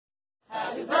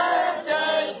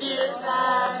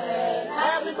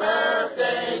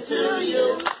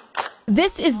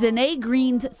This is Zynae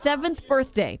Green's 7th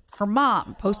birthday. Her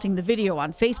mom posting the video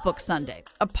on Facebook Sunday.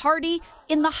 A party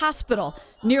in the hospital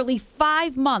nearly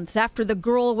 5 months after the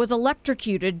girl was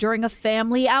electrocuted during a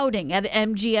family outing at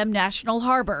MGM National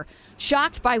Harbor.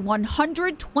 Shocked by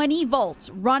 120 volts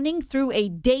running through a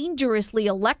dangerously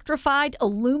electrified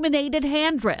illuminated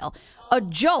handrail. A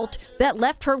jolt that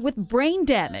left her with brain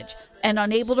damage and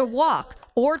unable to walk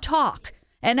or talk.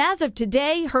 And as of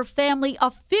today, her family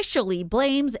officially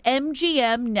blames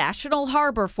MGM National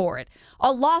Harbor for it.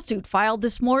 A lawsuit filed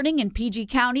this morning in PG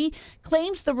County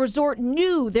claims the resort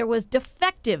knew there was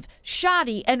defective,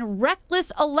 shoddy, and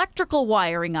reckless electrical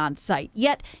wiring on site,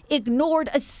 yet ignored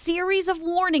a series of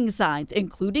warning signs,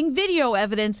 including video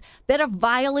evidence that a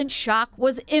violent shock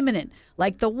was imminent,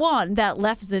 like the one that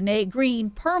left Zynae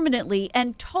Green permanently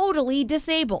and totally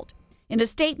disabled. In a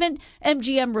statement,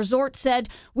 MGM Resort said,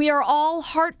 "We are all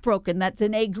heartbroken that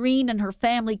Zynae Green and her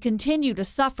family continue to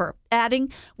suffer,"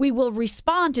 adding, "We will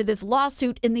respond to this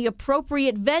lawsuit in the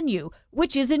appropriate venue,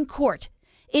 which is in court."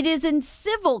 It is in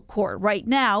civil court right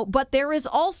now, but there is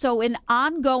also an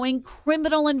ongoing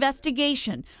criminal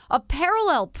investigation, a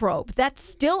parallel probe that's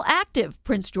still active,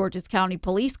 Prince George's County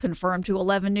Police confirmed to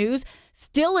 11 News,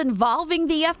 still involving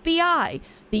the FBI.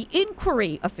 The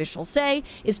inquiry, officials say,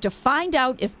 is to find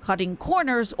out if cutting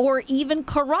corners or even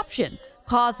corruption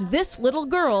caused this little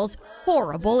girl's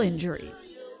horrible injuries.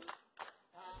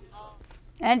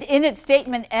 And in its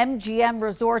statement, MGM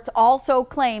Resorts also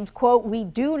claims, quote, "We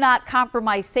do not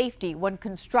compromise safety when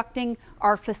constructing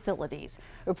our facilities."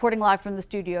 Reporting live from the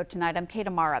studio tonight, I'm Kate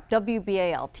Amara,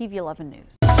 WBAL-TV 11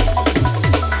 News.